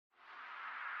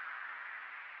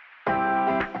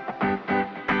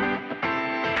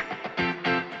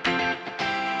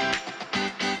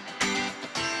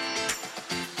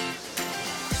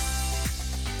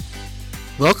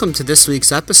Welcome to this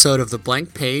week's episode of the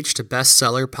Blank Page to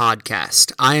Bestseller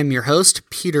podcast. I am your host,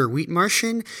 Peter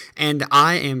Wheatmartian, and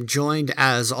I am joined,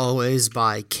 as always,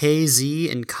 by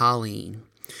KZ and Colleen.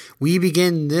 We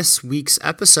begin this week's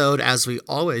episode, as we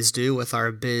always do, with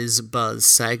our Biz Buzz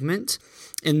segment.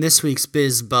 In this week's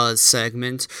Biz Buzz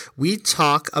segment, we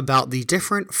talk about the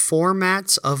different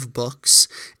formats of books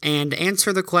and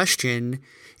answer the question,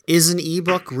 is an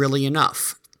ebook really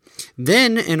enough?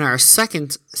 Then, in our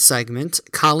second segment,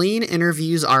 Colleen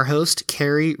interviews our host,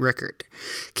 Carrie Rickard.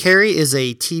 Carrie is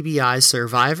a TBI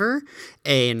survivor,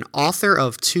 an author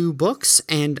of 2 books,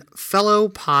 and fellow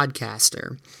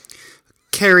podcaster.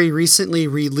 Carrie recently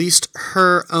released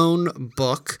her own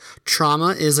book, Trauma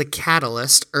is a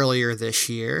Catalyst, earlier this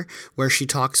year, where she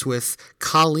talks with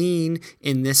Colleen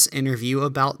in this interview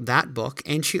about that book,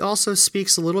 and she also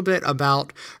speaks a little bit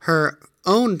about her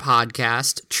own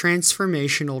podcast,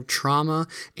 Transformational Trauma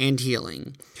and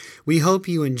Healing. We hope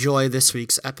you enjoy this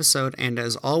week's episode, and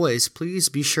as always, please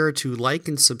be sure to like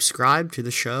and subscribe to the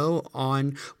show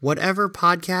on whatever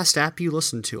podcast app you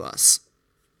listen to us.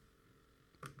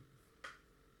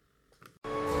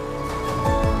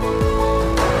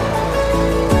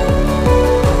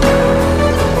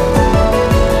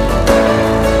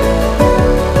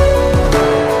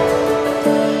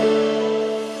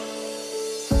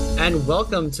 And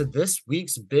welcome to this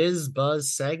week's Biz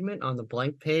Buzz segment on the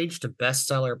Blank Page to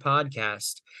Bestseller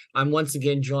podcast. I'm once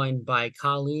again joined by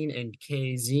Colleen and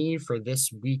KZ for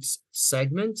this week's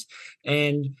segment,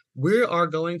 and we are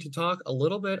going to talk a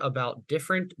little bit about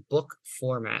different book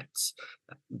formats.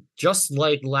 Just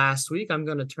like last week, I'm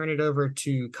going to turn it over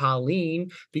to Colleen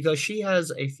because she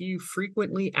has a few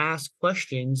frequently asked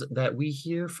questions that we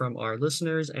hear from our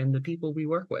listeners and the people we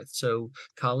work with. So,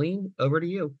 Colleen, over to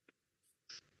you.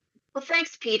 Well,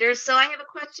 thanks, Peter. So I have a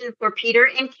question for Peter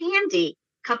and Candy.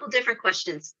 A couple different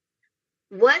questions.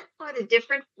 What are the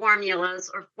different formulas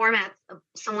or formats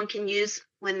someone can use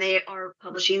when they are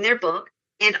publishing their book?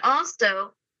 And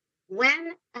also,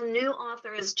 when a new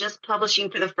author is just publishing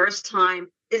for the first time,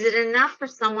 is it enough for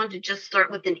someone to just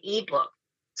start with an ebook?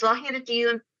 So I'll hand it to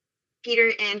you,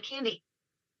 Peter and Candy.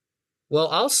 Well,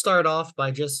 I'll start off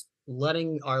by just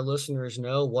letting our listeners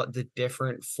know what the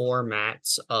different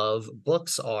formats of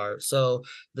books are. So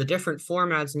the different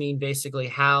formats mean basically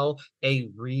how a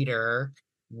reader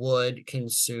would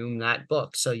consume that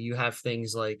book. So you have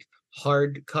things like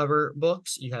hardcover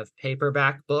books, you have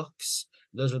paperback books.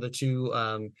 Those are the two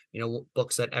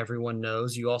books that everyone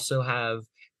knows. You also have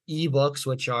ebooks,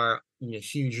 which are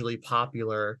hugely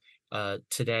popular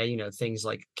today, things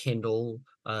like Kindle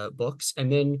books.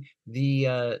 And then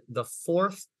the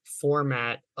fourth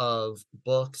format of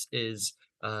books is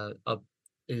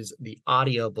the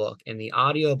audiobook, and the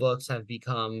audiobooks have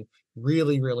become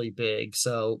really big.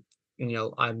 So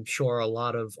I'm sure a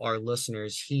lot of our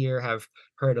listeners here have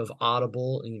heard of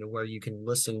Audible, where you can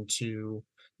listen to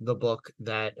the book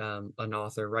that an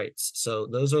author writes. So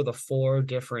those are the 4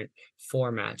 different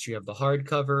formats. You have the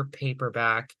hardcover,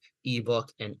 paperback,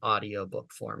 ebook, and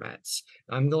audiobook formats.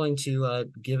 I'm going to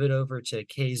give it over to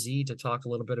KZ to talk a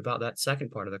little bit about that second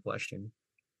part of the question.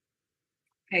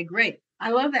 Okay, great.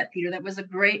 I love that, Peter. That was a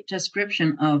great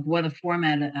description of what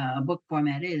a book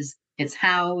format is. It's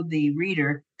how the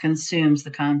reader consumes the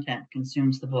content,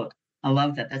 consumes the book. I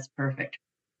love that. That's perfect.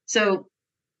 So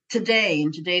today,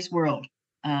 in today's world,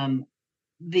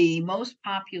 the most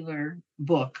popular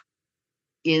book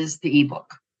is the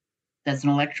ebook. That's an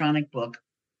electronic book.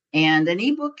 And an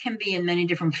ebook can be in many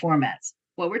different formats.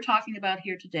 What we're talking about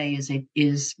here today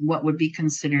is what would be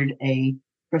considered a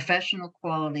professional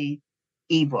quality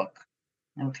ebook.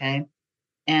 Okay.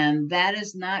 And that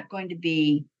is not going to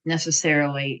be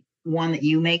necessarily one that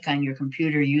you make on your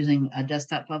computer using a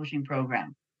desktop publishing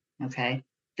program. Okay.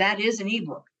 That is an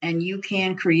ebook, and you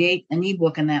can create an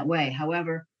ebook in that way.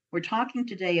 However, we're talking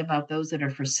today about those that are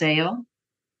for sale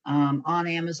on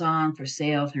Amazon, for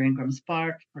sale through Ingram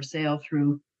Spark, for sale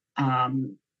through,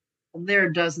 there are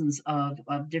dozens of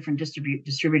different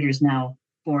distributors now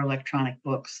for electronic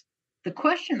books. The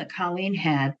question that Colleen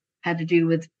had to do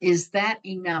with, is that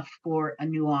enough for a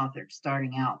new author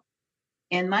starting out?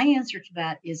 And my answer to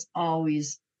that is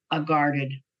always a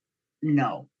guarded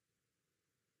no.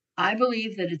 I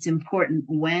believe that it's important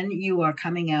when you are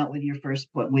coming out with your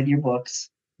first book, with your books,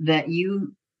 that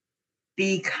you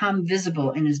become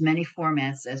visible in as many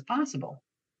formats as possible.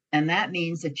 And that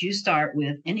means that you start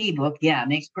with an ebook. Yeah, it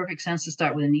makes perfect sense to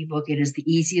start with an ebook. It is the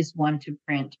easiest one to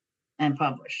print and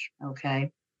publish,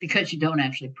 okay? Because you don't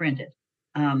actually print it.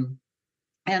 And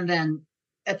then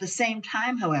at the same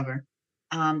time, however,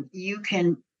 you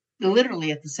can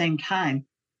literally at the same time,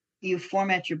 you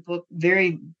format your book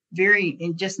very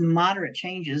just moderate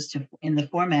changes in the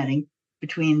formatting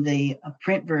between the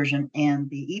print version and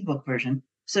the ebook version.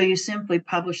 So you simply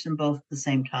publish them both at the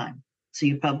same time. So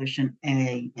you publish an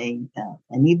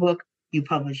ebook, you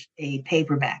publish a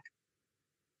paperback.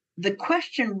 The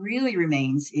question really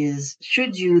remains is,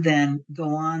 should you then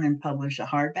go on and publish a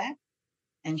hardback?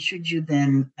 And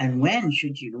when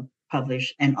should you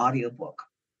publish an audiobook?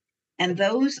 And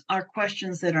those are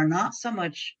questions that are not so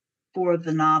much for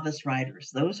the novice writers.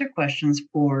 Those are questions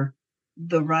for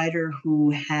the writer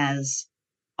who has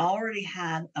already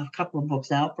had a couple of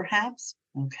books out, perhaps,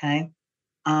 okay,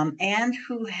 and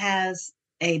who has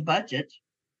a budget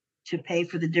to pay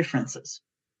for the differences.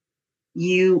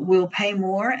 You will pay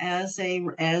more as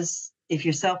if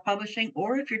you're self-publishing,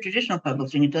 or if you're traditional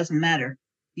publishing, it doesn't matter.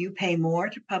 You pay more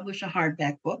to publish a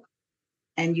hardback book,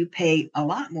 and you pay a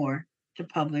lot more to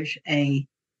publish an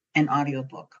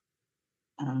audiobook.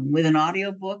 With an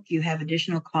audiobook, you have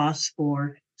additional costs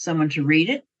for someone to read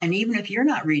it. And even if you're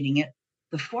not reading it,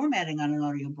 the formatting on an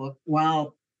audiobook,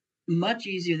 while much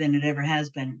easier than it ever has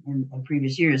been in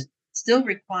previous years, still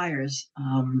requires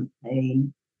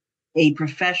a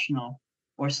professional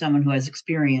or someone who has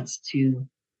experience to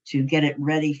get it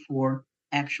ready for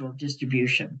actual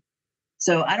distribution.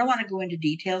 So I don't want to go into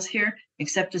details here,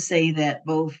 except to say that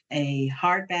both a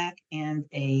hardback and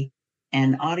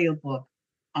an audiobook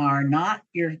are not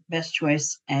your best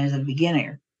choice as a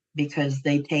beginner, because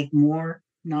they take more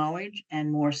knowledge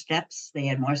and more steps. They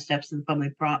add more steps to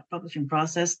the publishing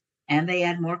process, and they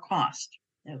add more cost,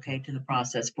 okay, to the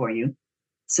process for you.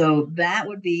 So that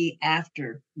would be add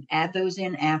those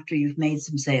in after you've made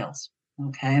some sales,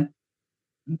 okay?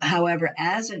 However,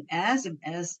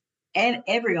 and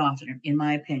every author, in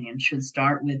my opinion, should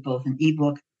start with both an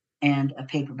ebook and a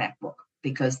paperback book,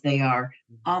 because they are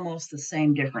almost the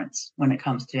same difference when it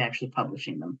comes to actually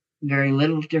publishing them. Very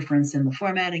little difference in the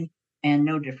formatting and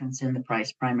no difference in the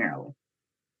price primarily.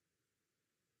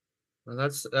 Well,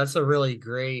 that's a really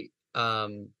great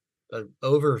overview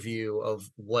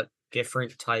of what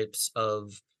different types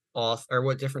of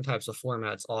what different types of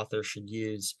formats authors should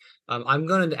use. I'm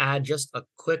going to add just a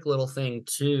quick little thing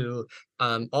too.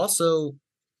 Also,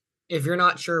 if you're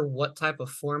not sure what type of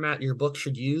format your book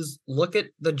should use, look at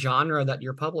the genre that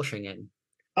you're publishing in.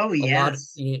 Oh,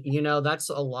 yes. That's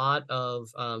a lot of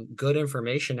good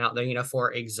information out there.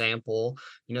 For example,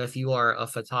 if you are a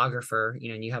photographer,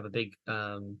 and you have a big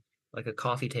like a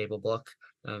coffee table book,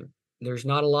 there's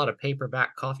not a lot of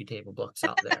paperback coffee table books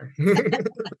out there.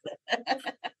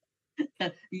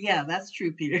 Yeah, that's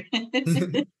true, Peter.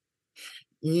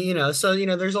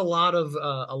 There's a lot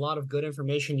of good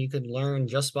information you could learn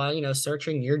just by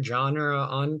searching your genre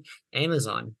on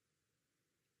Amazon.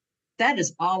 That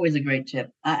is always a great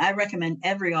tip. I recommend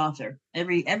every author,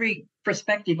 every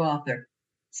prospective author,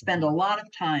 spend a lot of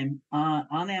time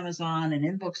on Amazon and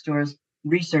in bookstores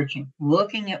researching,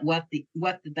 looking at what the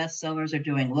bestsellers are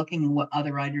doing, looking at what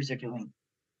other writers are doing.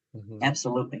 Mm-hmm.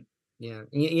 Absolutely. Yeah,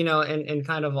 and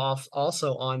kind of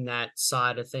also on that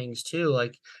side of things too,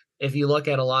 like if you look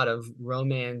at a lot of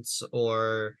romance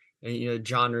or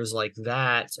genres like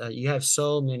that, you have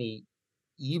so many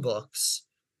ebooks,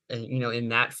 in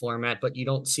that format, but you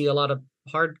don't see a lot of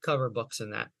hardcover books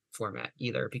in that format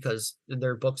either, because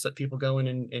they're books that people go in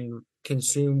and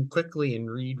consume quickly and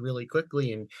read really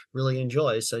quickly and really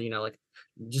enjoy. So like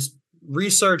just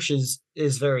research is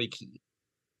very key.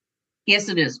 Yes,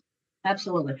 it is.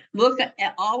 Absolutely.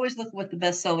 Always look what the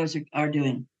bestsellers are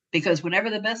doing, because whatever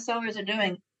the bestsellers are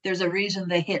doing, there's a reason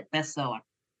they hit bestseller.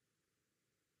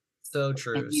 So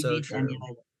true. And you So need to true.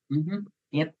 emulate it. Mm-hmm.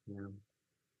 Yep. Yeah.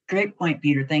 Great point,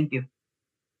 Peter. Thank you.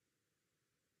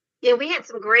 Yeah, we had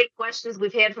some great questions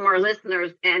we've had from our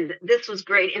listeners, and this was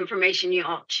great information you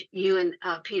and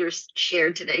Peter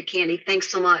shared today, Candy. Thanks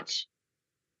so much.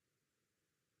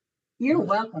 You're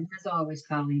welcome, as always,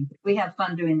 Colleen. We have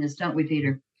fun doing this, don't we,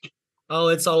 Peter? Oh,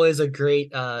 it's always a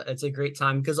great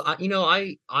time, because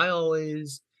I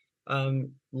always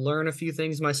learn a few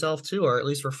things myself too, or at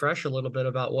least refresh a little bit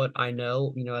about what I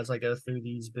know, as I go through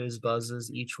these biz buzzes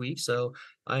each week. So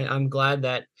I'm glad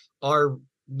that our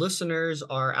listeners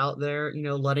are out there,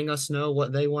 letting us know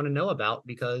what they want to know about,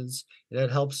 because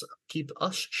it helps keep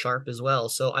us sharp as well.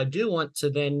 So I do want to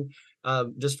then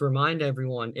just remind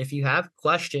everyone, if you have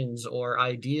questions or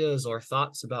ideas or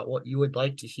thoughts about what you would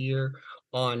like to hear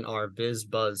on our Biz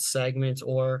Buzz segment,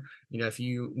 or if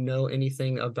you know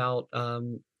anything about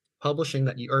publishing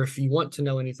or if you want to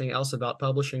know anything else about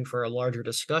publishing for a larger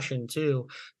discussion too,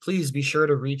 please be sure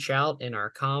to reach out in our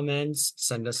comments,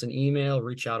 send us an email,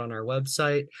 reach out on our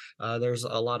website. There's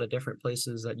a lot of different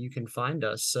places that you can find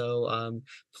us. So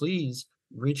please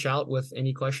reach out with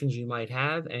any questions you might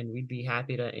have, and we'd be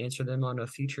happy to answer them on a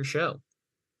future show.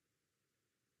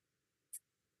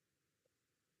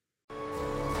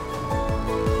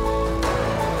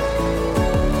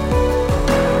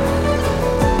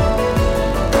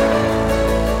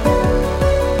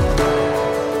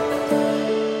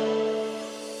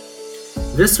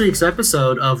 This week's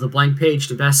episode of the Blank Page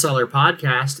to Bestseller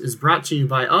podcast is brought to you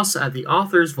by us at The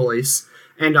Author's Voice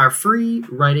and our free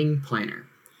writing planner.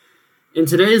 In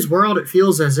today's world, it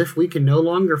feels as if we can no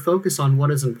longer focus on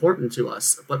what is important to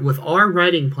us, but with our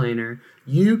writing planner,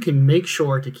 you can make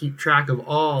sure to keep track of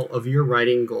all of your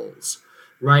writing goals.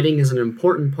 Writing is an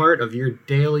important part of your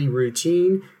daily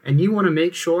routine, and you want to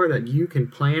make sure that you can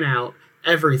plan out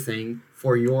everything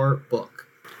for your book.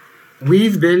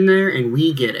 We've been there and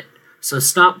we get it. So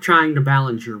stop trying to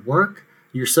balance your work,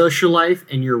 your social life,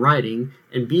 and your writing,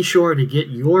 and be sure to get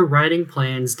your writing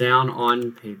plans down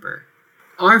on paper.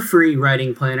 Our free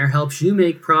writing planner helps you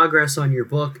make progress on your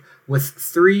book with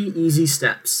 3 easy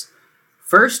steps.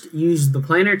 First, use the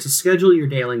planner to schedule your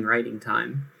daily writing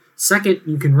time. Second,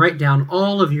 you can write down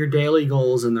all of your daily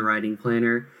goals in the writing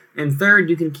planner. And third,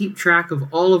 you can keep track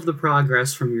of all of the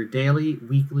progress from your daily,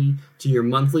 weekly, to your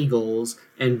monthly goals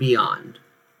and beyond.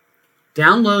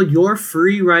 Download your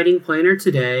free writing planner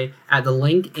today at the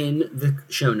link in the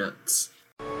show notes.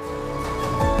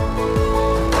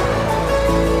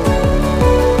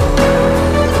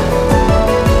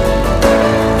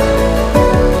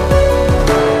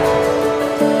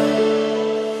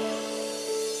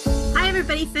 Hi,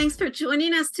 everybody. Thanks for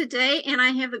joining us today. And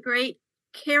I have a great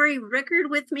Carrie Rickard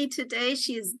with me today.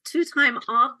 She's a 2-time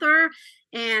author,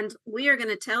 and we are going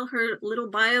to tell her little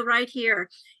bio right here.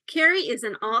 Carrie is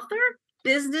an author,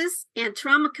 business, and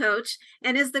trauma coach,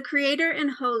 and is the creator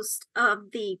and host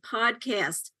of the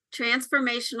podcast,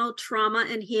 Transformational Trauma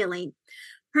and Healing.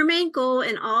 Her main goal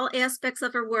in all aspects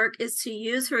of her work is to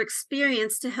use her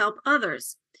experience to help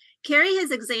others. Carrie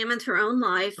has examined her own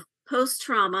life,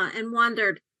 post-trauma, and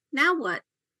wondered, now what?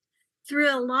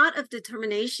 Through a lot of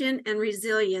determination and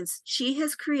resilience, she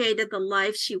has created the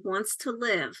life she wants to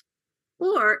live,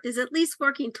 or is at least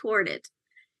working toward it.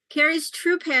 Carrie's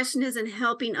true passion is in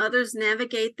helping others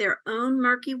navigate their own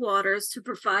murky waters to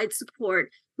provide support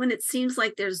when it seems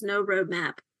like there's no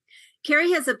roadmap.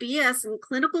 Carrie has a BS in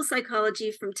clinical psychology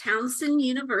from Towson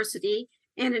University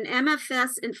and an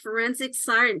MFS in forensic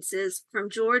sciences from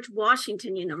George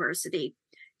Washington University.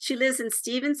 She lives in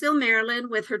Stevensville, Maryland,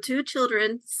 with her 2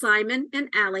 children, Simon and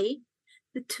Allie,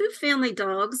 the 2 family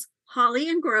dogs, Holly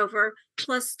and Grover,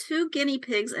 plus 2 guinea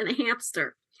pigs and a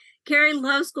hamster. Carrie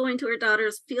loves going to her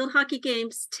daughter's field hockey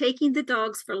games, taking the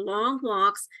dogs for long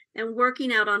walks, and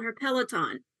working out on her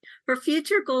Peloton. Her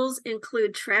future goals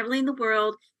include traveling the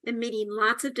world and meeting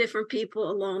lots of different people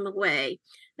along the way.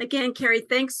 Again, Carrie,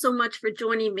 thanks so much for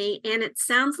joining me. And it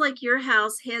sounds like your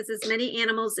house has as many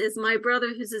animals as my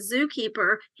brother, who's a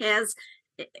zookeeper, has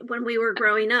when we were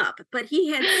growing up. But he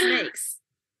had snakes.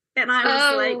 And I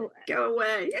was like, go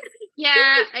away.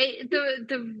 Yeah,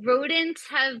 the rodents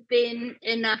have been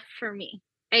enough for me.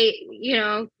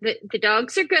 The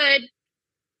dogs are good.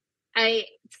 I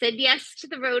said yes to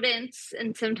the rodents,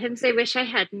 and sometimes I wish I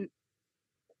hadn't.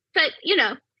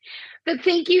 But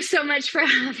thank you so much for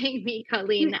having me,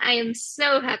 Colleen. I am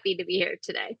so happy to be here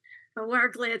today. Well, we're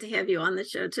glad to have you on the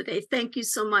show today. Thank you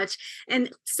so much. And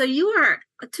so you are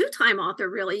a 2-time author,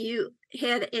 really. You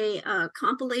had a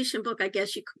compilation book, I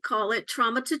guess you could call it,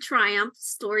 Trauma to Triumph,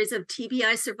 Stories of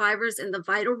TBI Survivors and the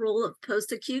Vital Role of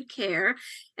Post-Acute Care.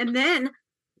 And then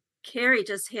Carrie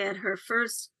just had her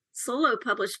first solo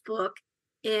published book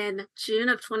in June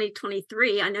of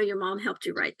 2023. I know your mom helped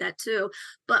you write that too,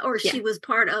 she was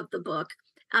part of the book.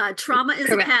 Trauma is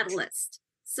Correct. a Catalyst.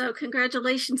 So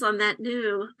congratulations on that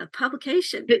new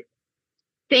publication.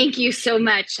 Thank you so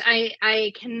much.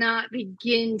 I cannot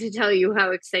begin to tell you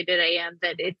how excited I am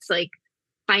that it's like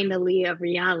finally a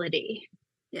reality.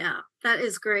 Yeah, that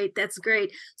is great. That's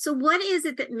great. So what is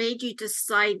it that made you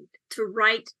decide to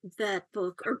write that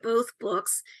book or both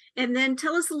books? And then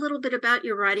tell us a little bit about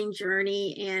your writing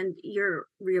journey and your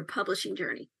publishing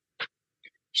journey.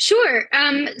 Sure.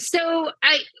 So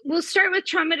I will start with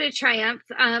Trauma to Triumph.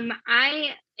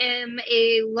 I am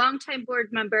a longtime board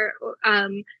member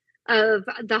of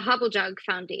the Hobblejog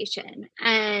Foundation.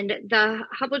 And the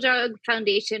Hobblejog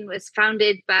Foundation was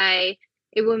founded by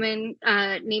a woman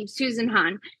named Susan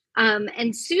Hahn.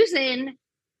 And Susan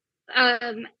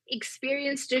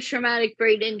experienced a traumatic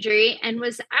brain injury and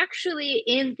was actually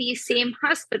in the same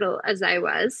hospital as I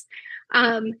was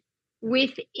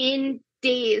within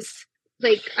days.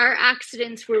 Like our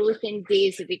accidents were within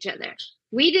days of each other.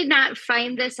 we did not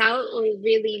find this out or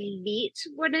really meet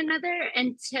one another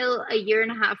until a year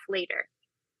and a half later.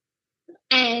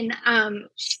 And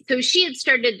so she had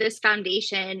started this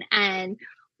foundation, and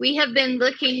we have been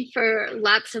looking for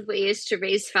lots of ways to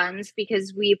raise funds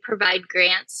because we provide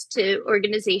grants to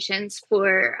organizations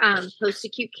for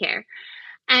post-acute care.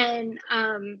 And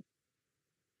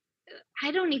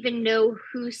I don't even know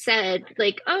who said,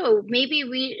 like, oh, maybe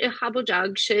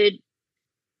Hobblejog should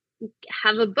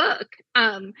have a book,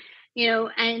 and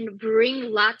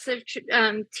bring lots of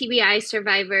TBI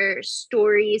survivor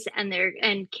stories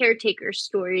and caretaker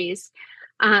stories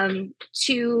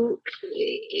to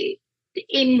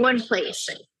in one place,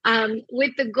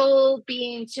 with the goal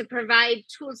being to provide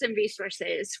tools and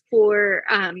resources for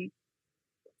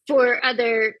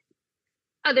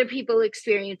other people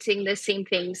experiencing the same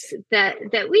things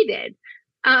that we did.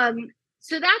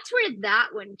 So that's where that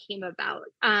one came about.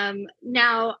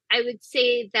 Now, I would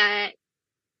say that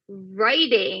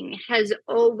writing has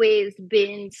always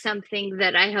been something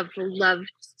that I have loved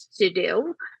to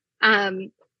do.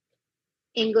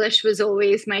 English was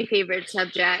always my favorite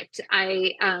subject.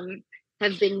 I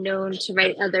have been known to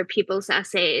write other people's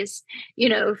essays,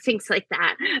 things like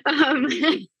that.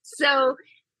 So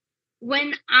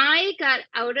when I got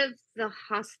out of the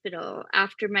hospital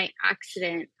after my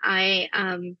accident,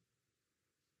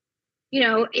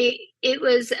 it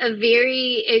was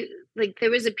there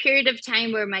was a period of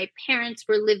time where my parents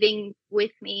were living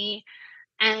with me,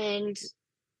 and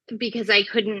because I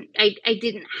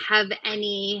didn't have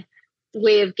any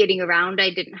way of getting around. I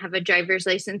didn't have a driver's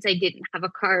license. I didn't have a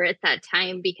car at that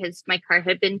time because my car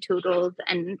had been totaled,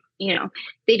 and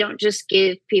they don't just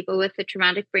give people with a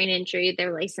traumatic brain injury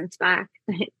their license back.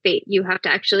 You have to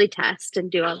actually test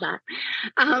and do all that.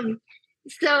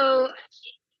 So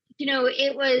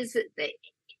it was,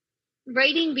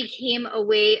 writing became a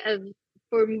way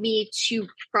for me to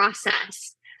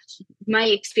process my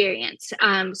experience.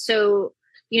 So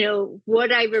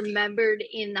what I remembered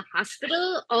in the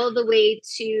hospital, all the way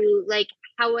to like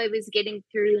how I was getting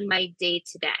through my day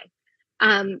to day.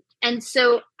 And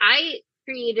so I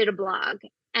created a blog,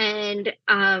 and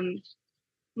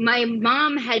my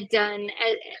mom had done,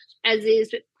 as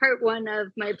is part one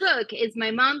of my book, is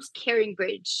my mom's Caring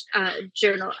Bridge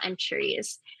journal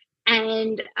entries.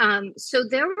 And so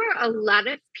there were a lot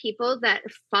of people that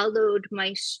followed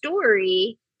my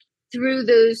story through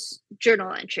those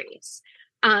journal entries.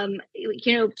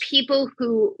 People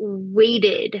who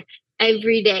waited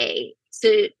every day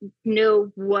to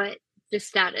know what the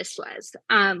status was.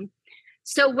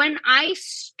 So when I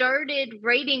started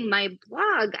writing my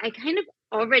blog, I kind of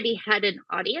already had an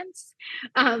audience,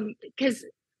 because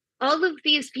all of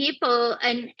these people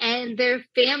and their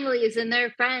families and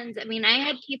their friends, I mean, I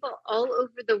had people all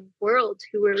over the world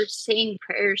who were saying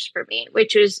prayers for me,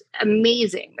 which was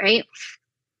amazing, right?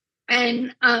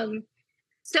 And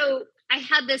so I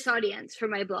had this audience for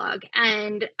my blog,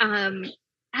 and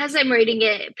as I'm writing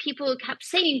it, people kept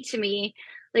saying to me,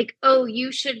 like, oh,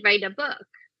 you should write a book.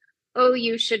 Oh,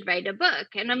 you should write a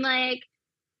book. And I'm like,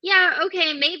 yeah,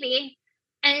 okay, maybe.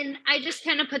 And I just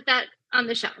kind of put that on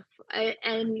the shelf.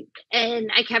 And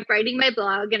I kept writing my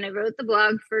blog, and I wrote the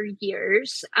blog for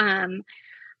years. And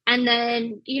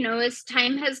then, as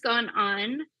time has gone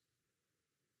on,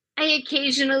 I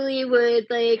occasionally would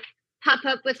pop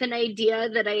up with an idea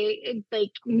that I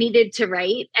needed to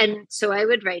write. And so I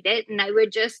would write it, and I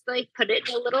would just put it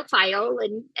in a little file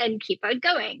and keep on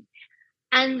going.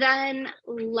 And then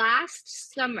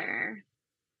last summer,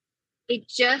 it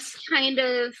just kind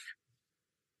of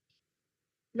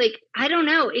I don't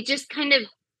know, it just kind of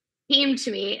came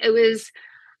to me. It was,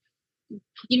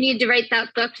 you need to write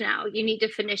that book now. You need to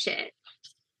finish it.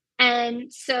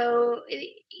 And so,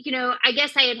 I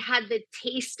guess I had the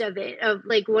taste of it, of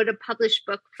what a published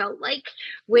book felt like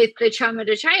with the Trauma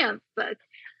to Triumph book.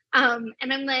 And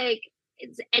I'm like,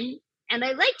 and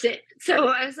I liked it. So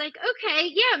I was like, okay,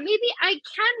 yeah, maybe I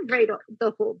can write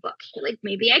the whole book.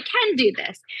 Maybe I can do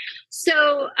this.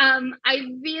 So I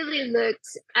really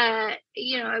looked at,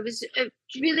 I was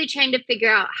really trying to figure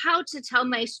out how to tell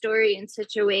my story in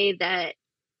such a way that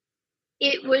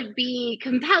it would be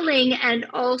compelling and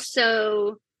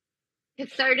also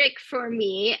cathartic for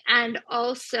me, and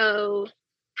also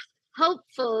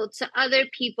helpful to other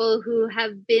people who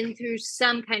have been through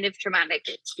some kind of traumatic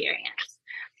experience.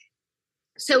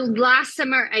 So last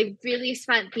summer, I really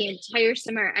spent the entire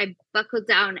summer, I buckled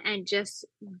down and just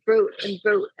wrote and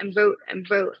wrote and wrote and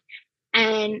wrote.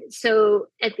 And so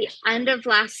at the end of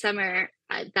last summer,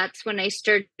 that's when I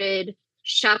started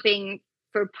shopping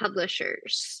for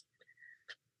publishers.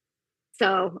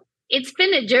 So it's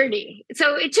been a journey.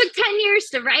 So it took 10 years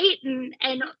to write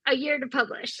and a year to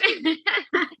publish.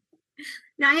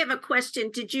 Now I have a question.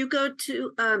 Did you go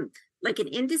to like an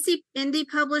indie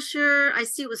publisher? I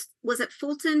see was it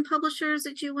Fulton Publishers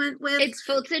that you went with? It's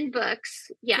Fulton Books.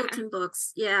 Yeah. Fulton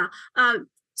Books. Yeah.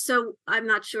 So I'm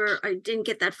not sure. I didn't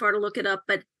get that far to look it up,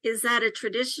 but is that a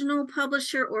traditional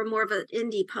publisher or more of an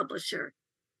indie publisher?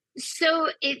 So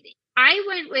I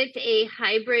went with a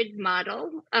hybrid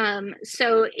model.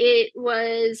 So it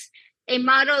was a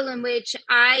model in which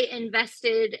I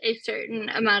invested a certain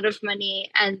amount of money,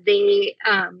 and they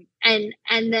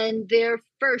and then their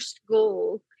first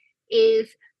goal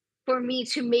is for me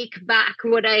to make back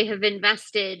what I have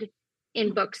invested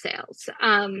in book sales.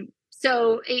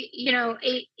 So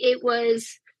it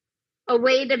was a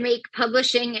way to make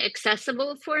publishing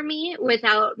accessible for me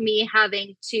without me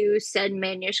having to send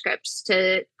manuscripts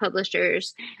to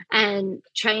publishers and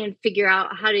try and figure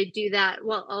out how to do that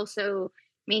while also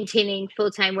maintaining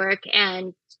full-time work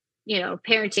and,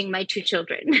 parenting my 2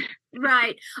 children.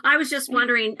 Right. I was just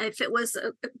wondering if it was,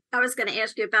 I was going to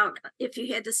ask you about if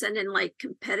you had to send in like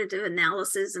competitive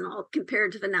analysis and all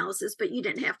comparative analysis, but you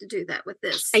didn't have to do that with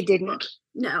this. I didn't. Book.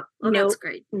 No. Oh, nope. That's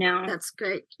great. No. That's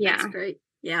great. Yeah. That's great.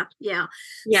 Yeah. Yeah.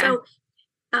 So,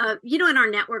 in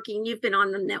our networking, you've been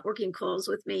on the networking calls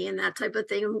with me and that type of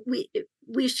thing.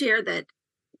 We share that,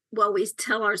 well, we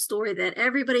tell our story that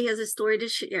everybody has a story to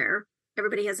share.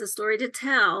 Everybody has a story to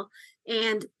tell.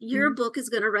 And your book is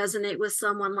going to resonate with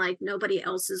someone like nobody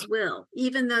else's will,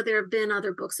 even though there have been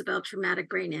other books about traumatic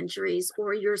brain injuries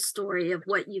or your story of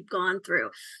what you've gone through.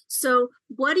 So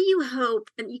what do you hope,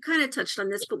 and you kind of touched on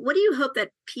this, but what do you hope that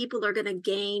people are going to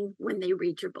gain when they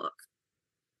read your book?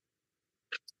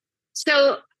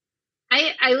 So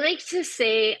I like to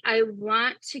say I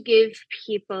want to give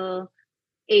people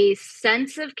a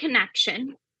sense of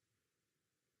connection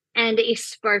and a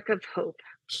spark of hope.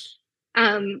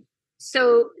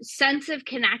 So sense of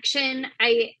connection,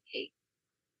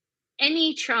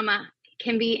 any trauma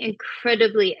can be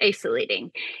incredibly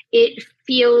isolating. It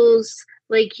feels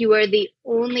like you are the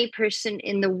only person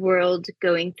in the world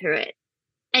going through it.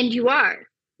 And you are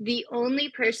the only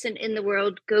person in the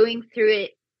world going through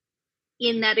it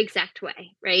in that exact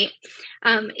way, right?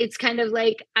 It's kind of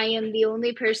like I am the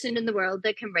only person in the world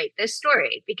that can write this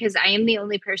story because I am the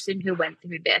only person who went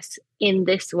through this in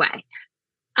this way.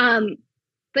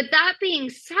 But that being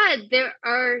said, there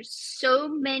are so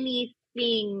many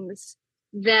things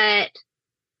that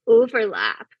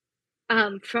overlap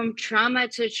from trauma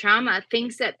to trauma,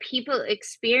 things that people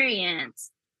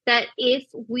experience, that if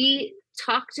we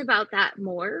talked about that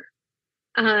more,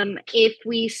 if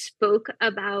we spoke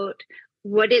about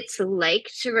what it's like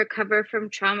to recover from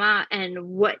trauma and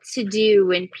what to do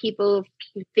when people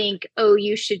think, oh,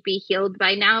 you should be healed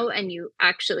by now, and you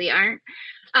actually aren't.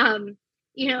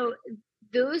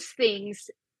 Those things,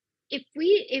 if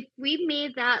we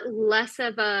made that less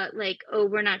of a like, oh,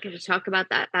 we're not going to talk about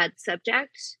that bad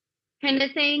subject kind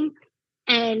of thing,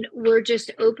 and we're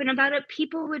just open about it,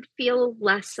 people would feel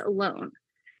less alone.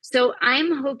 So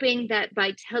I'm hoping that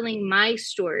by telling my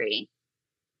story,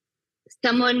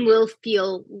 someone will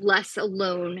feel less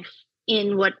alone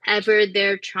in whatever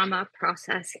their trauma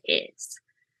process is.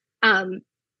 And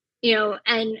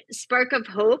spark of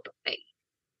hope,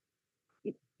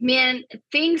 man,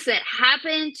 things that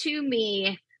happen to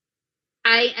me,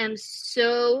 I am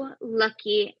so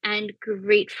lucky and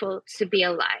grateful to be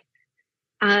alive.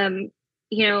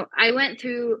 I went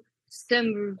through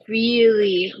some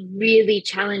really, really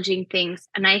challenging things,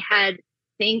 and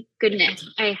thank goodness,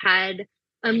 I had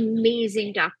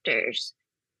amazing doctors.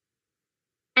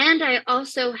 And I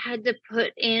also had to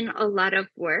put in a lot of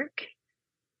work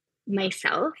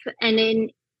myself.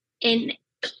 And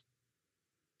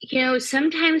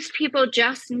sometimes people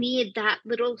just need that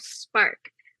little spark.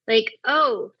 Like,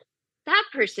 oh, that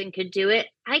person could do it.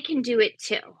 I can do it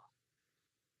too.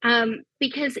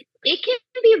 Because it can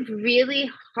be really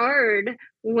hard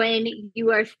when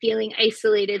you are feeling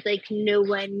isolated, like no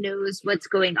one knows what's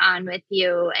going on with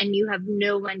you and you have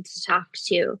no one to talk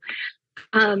to.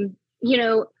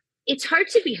 It's hard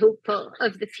to be hopeful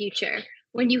of the future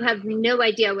when you have no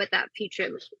idea what that future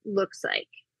looks like.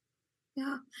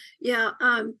 Yeah.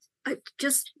 I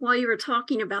just, while you were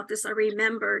talking about this, I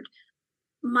remembered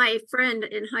my friend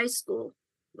in high school.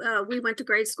 We went to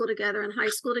grade school together and high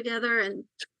school together, and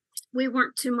we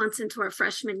weren't 2 months into our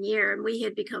freshman year, and we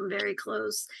had become very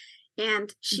close.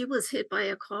 And she was hit by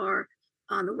a car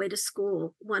on the way to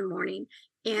school one morning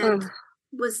and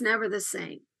was never the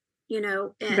same,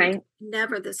 and right.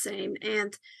 never the same.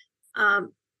 And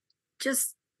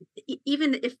just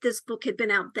even if this book had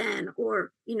been out then,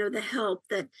 or, the help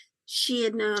that she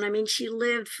had known. I mean, she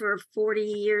lived for 40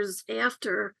 years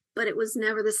after, but it was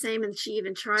never the same. And she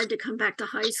even tried to come back to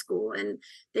high school, and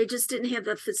they just didn't have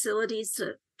the facilities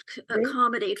to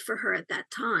accommodate for her at that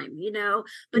time,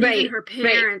 but even her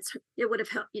parents, it would have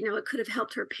helped, it could have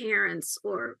helped her parents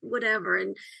or whatever.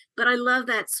 But I love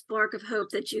that spark of hope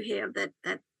that you have,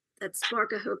 that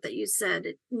spark of hope that you said.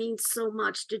 It means so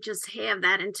much to just have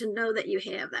that and to know that you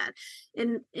have that,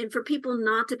 and for people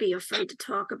not to be afraid to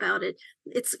talk about it.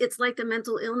 It's like the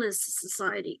mental illness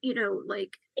society,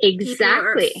 like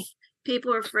exactly.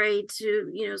 People are afraid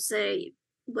to say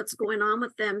what's going on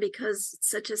with them because it's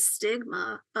such a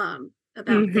stigma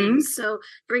about things. So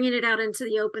bringing it out into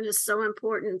the open is so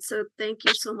important. So thank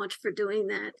you so much for doing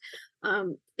that.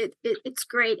 It's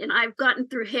great, and I've gotten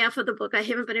through half of the book. I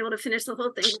haven't been able to finish the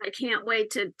whole thing. I can't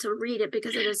wait to read it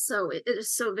because it is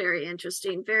so very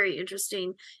interesting,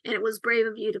 and it was brave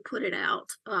of you to put it out.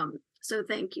 So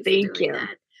thank you for doing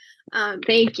that.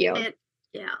 Thank you. And,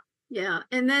 yeah.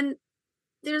 And then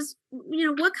there's,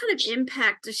 what kind of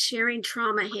impact does sharing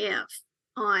trauma have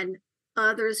on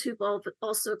others who've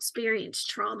also experienced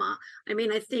trauma? I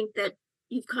mean, I think that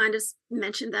you've kind of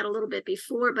mentioned that a little bit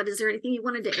before, but is there anything you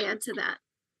wanted to add to that?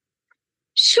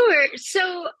 Sure.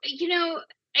 So,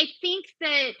 I think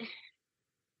that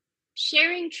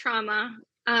sharing trauma,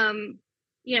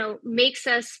 makes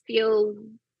us feel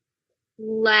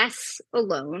less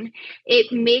alone.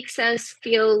 It makes us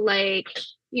feel like,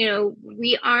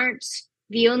 we aren't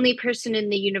the only person in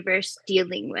the universe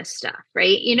dealing with stuff,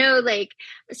 right?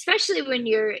 Especially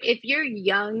if you're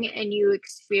young and you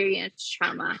experience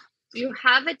trauma, you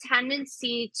have a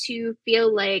tendency to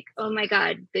feel like, oh my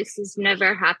God, this has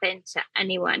never happened to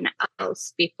anyone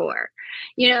else before,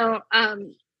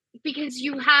 because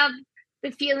you have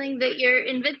the feeling that you're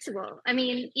invincible. I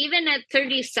mean, even at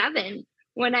 37,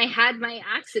 when I had my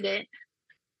accident,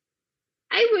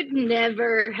 I would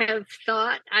never have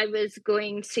thought I was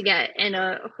going to get in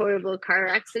a horrible car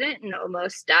accident and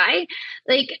almost die.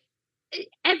 Like,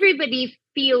 everybody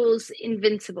feels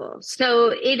invincible.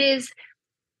 So it is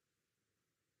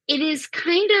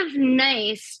kind of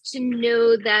nice to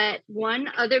know that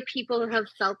other people have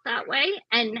felt that way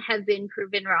and have been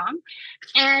proven wrong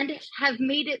and have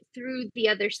made it through the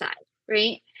other side,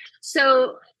 right?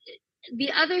 So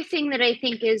the other thing that I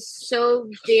think is so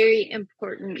very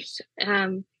important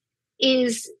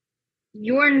is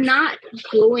you're not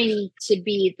going to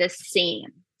be the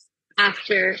same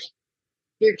after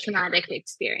your traumatic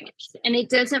experience. And it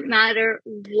doesn't matter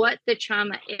what the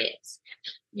trauma is.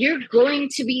 You're going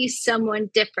to be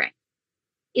someone different.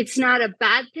 It's not a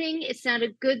bad thing. It's not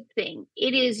a good thing.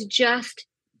 It is just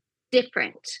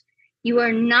different. You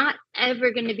are not ever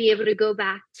going to be able to go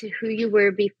back to who you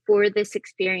were before this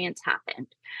experience happened.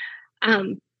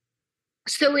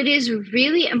 So it is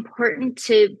really important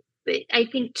I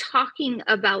think talking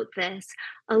about this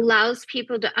allows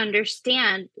people to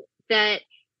understand that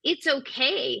it's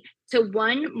okay to,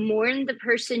 one, mourn the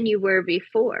person you were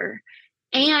before,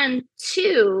 and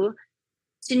two,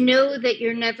 to know that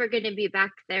you're never going to be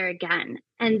back there again,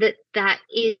 and that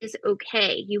is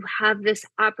okay. You have this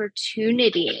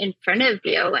opportunity in front of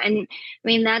you. And I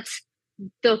mean, that's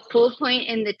the whole point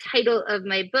in the title of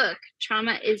my book.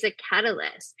 Trauma is a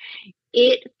catalyst.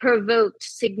 It provoked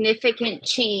significant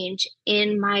change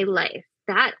in my life.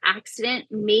 That accident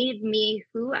made me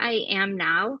who I am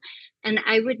now, and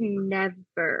I would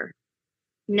never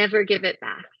give it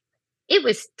back. It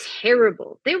was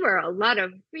terrible. There were a lot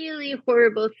of really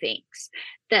horrible things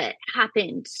that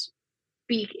happened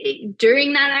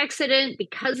during that accident,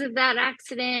 because of that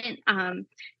accident. I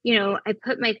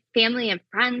put my family and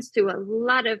friends through a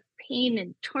lot of pain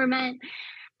and torment,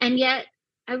 and yet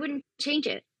I wouldn't change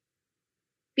it,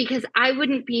 because I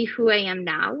wouldn't be who I am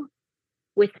now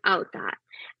without that.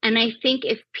 And I think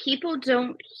if people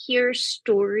don't hear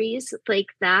stories like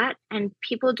that, and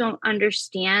people don't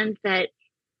understand that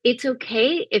it's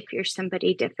okay if you're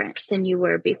somebody different than you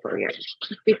were before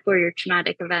your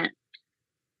traumatic event.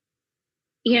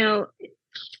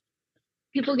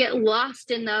 People get lost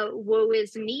in the woe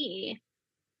is me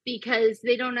because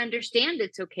they don't understand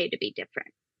it's okay to be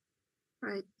different.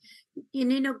 Right.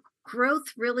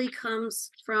 Growth really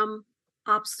comes from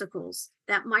obstacles.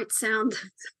 That might sound,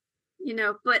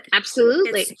 but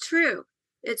absolutely, it's true.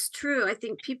 It's true. I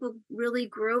think people really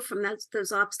grow from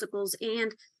those obstacles,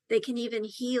 and they can even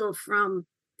heal from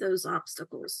those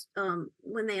obstacles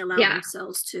when they allow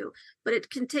themselves to. But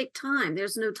it can take time.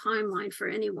 There's no timeline for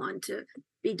anyone to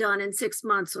be done in 6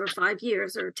 months or 5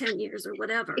 years or 10 years or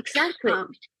whatever. Exactly.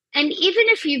 And even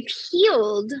if you've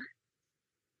healed,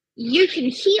 you can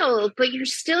heal, but you're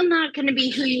still not going to be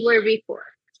who you were before.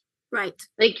 Right.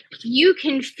 Like, you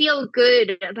can feel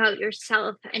good about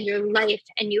yourself and your life,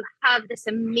 and you have this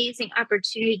amazing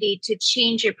opportunity to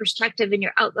change your perspective and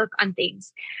your outlook on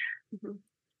things. Mhm.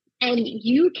 And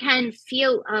you can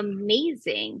feel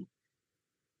amazing,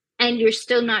 and you're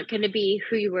still not going to be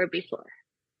who you were before.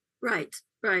 Right.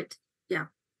 Right. Yeah.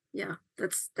 Yeah.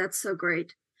 That's so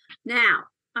great. Now,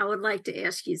 I would like to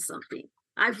ask you something.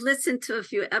 I've listened to a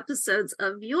few episodes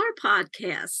of your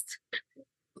podcast,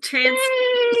 Yay!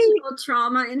 Transformational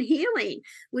Trauma and Healing.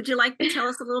 Would you like to tell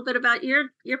us a little bit about your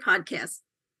podcast?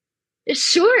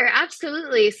 Sure,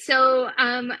 absolutely. So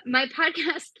my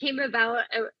podcast came about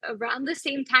around the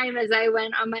same time as I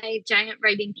went on my giant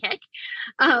writing kick.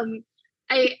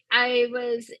 I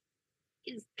was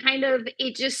kind of,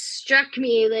 it just struck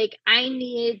me like I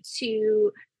needed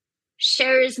to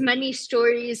share as many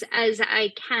stories as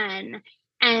I can.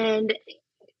 And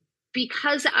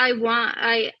because I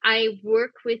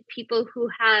work with people who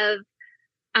have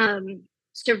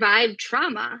survived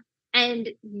trauma, and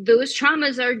those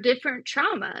traumas are different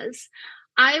traumas.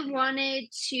 I wanted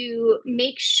to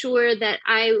make sure that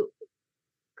I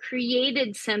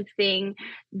created something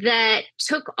that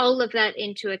took all of that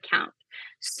into account.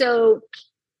 So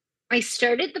I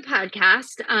started the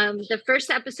podcast. The first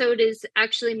episode is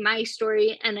actually my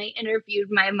story, and I interviewed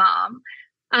my mom.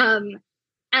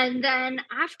 And then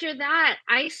after that,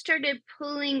 I started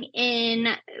pulling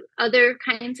in other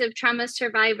kinds of trauma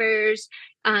survivors,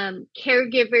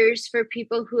 caregivers for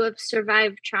people who have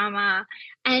survived trauma,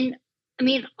 and I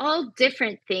mean, all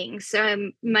different things.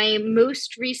 My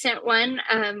most recent one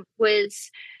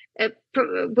was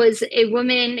a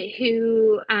woman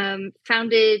who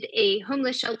founded a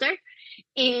homeless shelter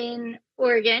in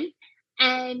Oregon,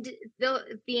 and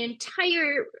the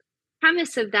entire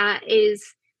premise of that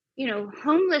is,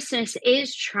 homelessness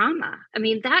is trauma. I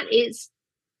mean, that is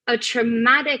a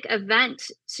traumatic event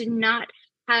to not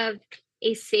have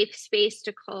a safe space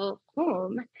to call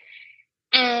home.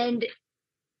 And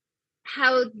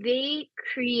how they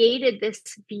created this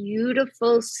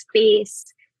beautiful space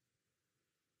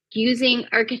using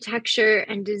architecture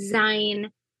and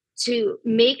design to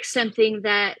make something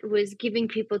that was giving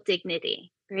people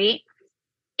dignity, right?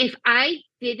 If I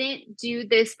didn't do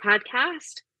this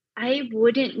podcast, I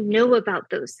wouldn't know about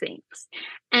those things.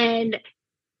 And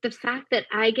the fact that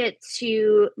I get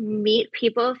to meet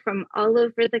people from all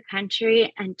over the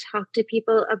country and talk to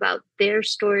people about their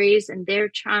stories and their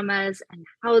traumas and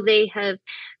how they have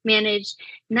managed,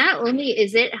 not only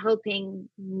is it helping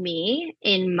me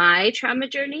in my trauma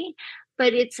journey,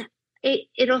 but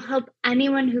it'll help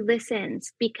anyone who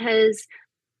listens, because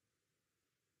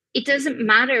it doesn't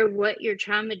matter what your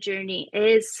trauma journey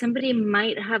is. Somebody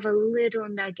might have a little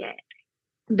nugget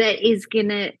that is going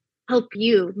to help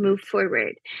you move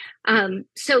forward.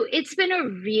 So it's been a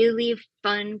really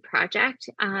fun project.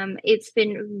 It's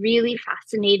been really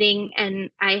fascinating, and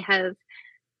I have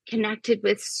connected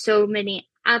with so many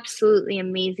absolutely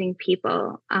amazing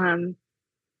people.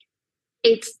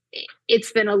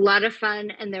 It's been a lot of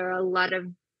fun, and there are a lot of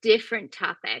different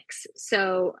topics.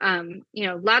 So,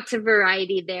 lots of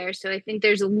variety there. So I think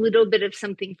there's a little bit of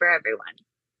something for everyone.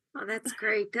 Oh, that's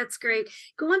great. That's great.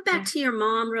 Going back to your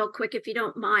mom real quick, if you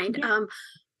don't mind. Yeah.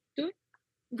 Sure.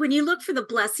 When you look for the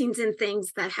blessings in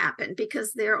things that happen,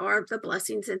 because there are the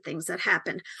blessings in things that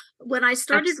happen. When I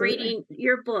started reading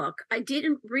your book, I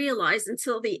didn't realize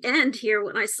until the end here,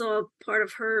 when I saw part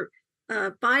of her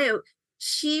bio,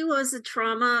 she was a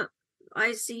trauma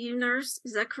ICU nurse.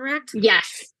 Is that correct?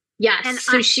 Yes. Yes. And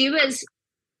so she was,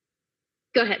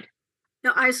 go ahead.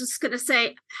 No, I was just going to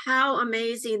say how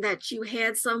amazing that you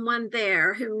had someone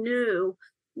there who knew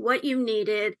what you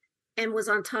needed and was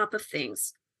on top of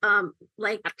things. Absolutely.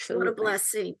 What a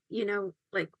blessing,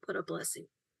 what a blessing.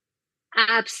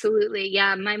 Absolutely.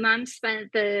 Yeah. My mom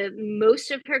spent the most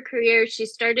of her career. She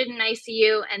started in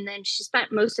ICU, and then she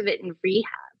spent most of it in rehab.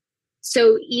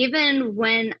 So even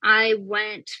when I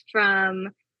went from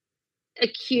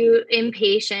acute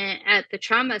inpatient at the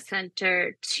trauma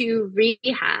center to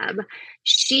rehab,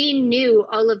 she knew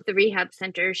all of the rehab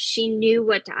centers. She knew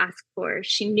what to ask for.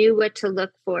 She knew what to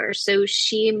look for. So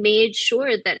she made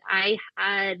sure that I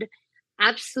had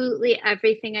absolutely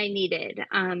everything I needed.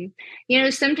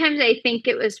 Sometimes I think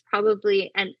it was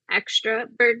probably an extra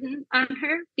burden on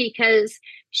her, because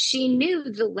she knew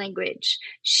the language.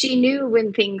 She knew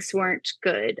when things weren't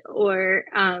good, or,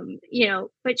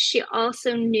 but she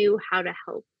also knew how to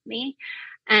help me.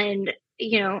 And,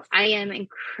 I am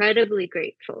incredibly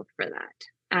grateful for that.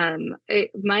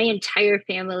 My entire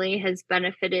family has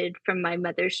benefited from my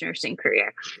mother's nursing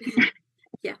career.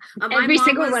 Yeah. Every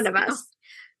single one of us.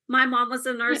 My mom was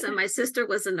a nurse, and my sister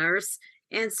was a nurse.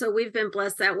 And so we've been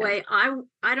blessed that way. I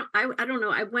don't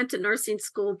know. I went to nursing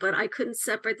school, but I couldn't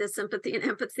separate the sympathy and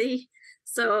empathy.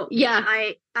 So Yeah.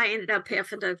 I ended up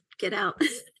having to get out. But,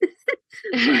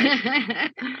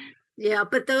 yeah,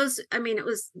 but those, I mean, it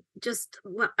was just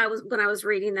when I was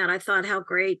reading that, I thought how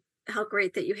great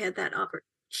that you had that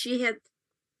she had,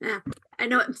 I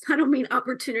know I don't mean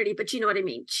opportunity, but you know what I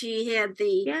mean. She had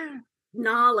the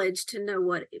knowledge to know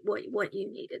what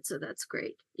you needed. So that's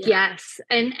great. Yeah. Yes.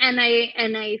 And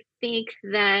I think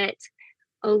that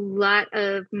a lot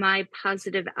of my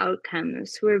positive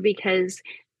outcomes were because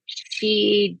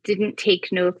she didn't take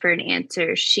no for an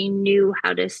answer. She knew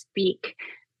how to speak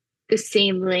the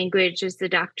same language as the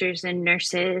doctors and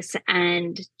nurses,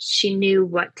 and she knew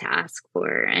what to ask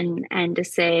for and to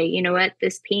say, you know what,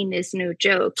 this pain is no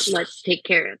joke. Let's take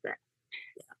care of it.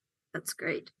 Yeah, that's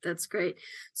great. That's great.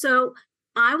 So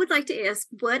I would like to ask,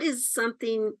 would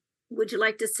you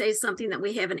like to say something that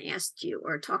we haven't asked you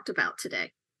or talked about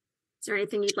today? Is there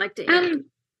anything you'd like to add?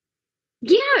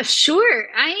 Yeah, sure.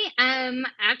 I am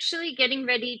actually getting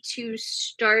ready to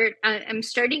start. I'm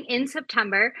starting in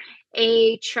September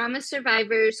a trauma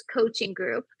survivors coaching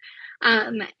group.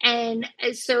 And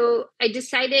so I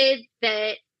decided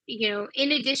that,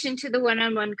 in addition to the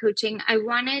one-on-one coaching, I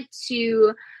wanted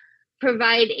to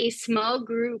provide a small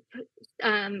group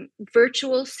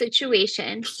virtual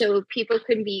situation so people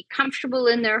can be comfortable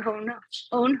in their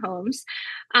own homes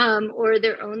or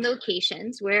their own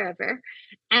locations, wherever.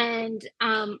 And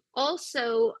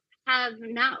also have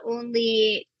not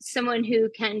only someone who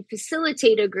can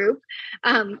facilitate a group,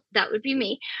 that would be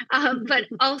me, but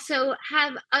also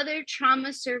have other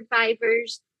trauma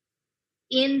survivors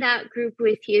in that group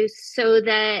with you so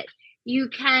that you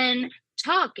can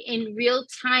talk in real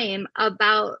time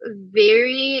about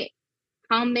very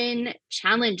common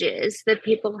challenges that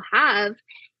people have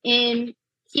in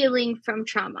healing from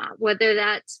trauma, whether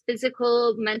that's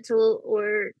physical, mental,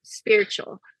 or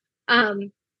spiritual.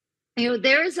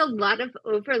 There is a lot of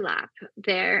overlap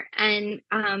there. And,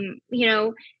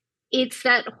 it's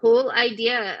that whole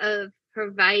idea of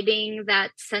providing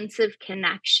that sense of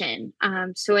connection.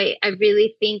 So I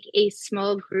really think a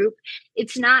small group,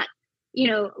 it's not,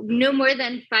 no more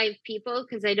than 5 people,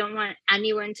 because I don't want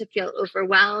anyone to feel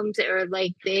overwhelmed or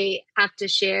like they have to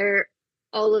share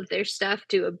all of their stuff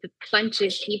to a bunch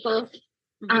of people.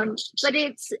 But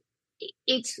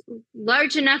it's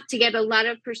large enough to get a lot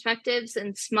of perspectives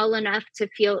and small enough to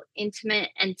feel intimate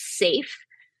and safe.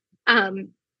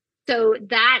 So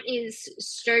that is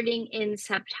starting in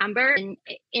September, and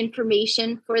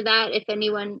information for that, if any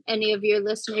of your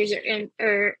listeners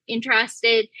are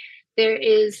interested, there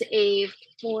is a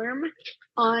form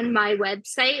on my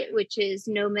website, which is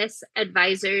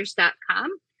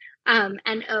nomisadvisors.com,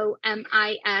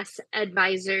 NOMIS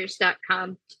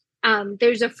advisors.com.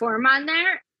 There's a form on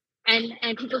there,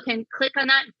 and people can click on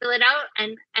that and fill it out,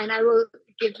 and I will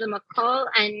give them a call,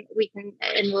 and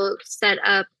we'll set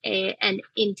up an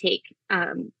intake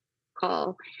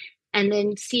call, and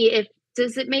then see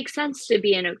does it make sense to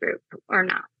be in a group or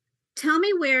not. Tell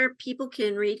me where people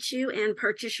can reach you and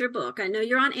purchase your book. I know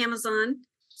you're on Amazon,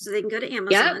 so they can go to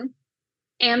Amazon.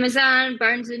 Yep. Amazon,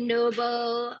 Barnes and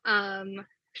Noble,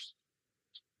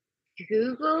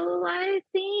 Google, I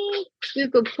think,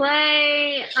 Google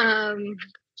Play.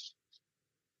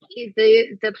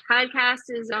 The podcast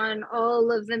is on all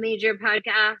of the major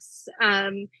podcasts.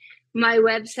 My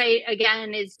website,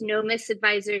 again, is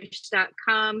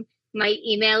nomisadvisors.com. My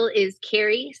email is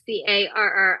Carrie,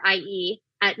 CARRIE,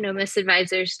 at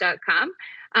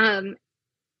nomisadvisors.com.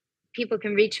 People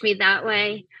can reach me that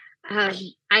way.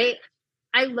 I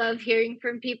love hearing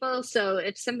from people. So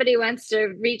if somebody wants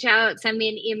to reach out, send me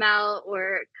an email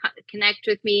or connect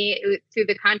with me through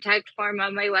the contact form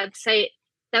on my website,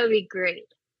 that would be great.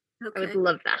 Okay. I would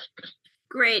love that.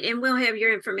 Great. And we'll have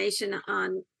your information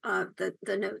on the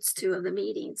notes too of the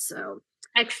meeting. So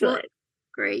excellent. Well,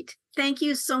 great. Thank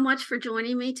you so much for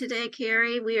joining me today,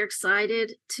 Carrie. We are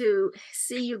excited to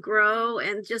see you grow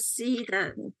and just see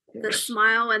the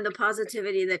smile and the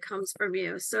positivity that comes from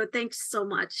you. So thanks so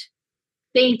much.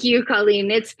 Thank you, Colleen.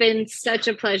 It's been such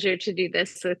a pleasure to do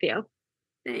this with you.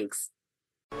 Thanks.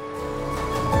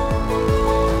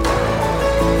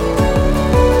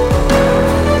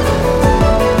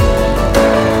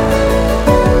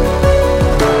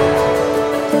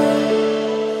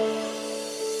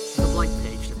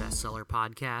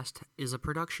 Podcast is a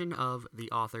production of The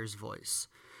Author's Voice.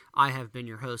 I have been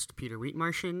your host, Peter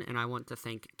Wheatmartian, and I want to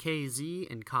thank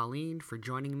KZ and Colleen for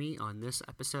joining me on this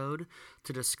episode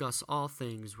to discuss all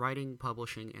things writing,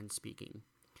 publishing, and speaking.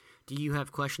 Do you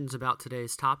have questions about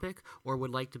today's topic or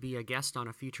would like to be a guest on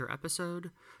a future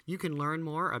episode? You can learn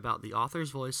more about The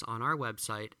Author's Voice on our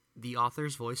website,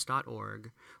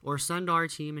 theauthorsvoice.org, or send our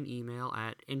team an email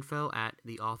at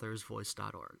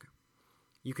info@theauthorsvoice.org.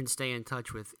 You can stay in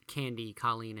touch with Candy,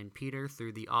 Colleen, and Peter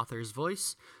through The Author's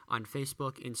Voice on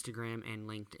Facebook, Instagram, and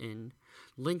LinkedIn.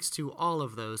 Links to all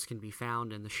of those can be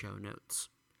found in the show notes.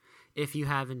 If you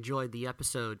have enjoyed the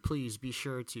episode, please be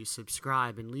sure to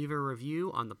subscribe and leave a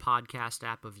review on the podcast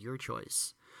app of your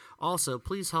choice. Also,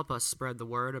 please help us spread the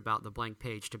word about the Blank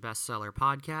Page to Bestseller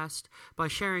podcast by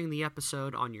sharing the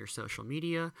episode on your social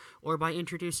media or by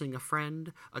introducing a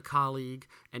friend, a colleague,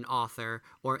 an author,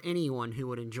 or anyone who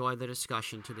would enjoy the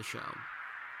discussion to the show.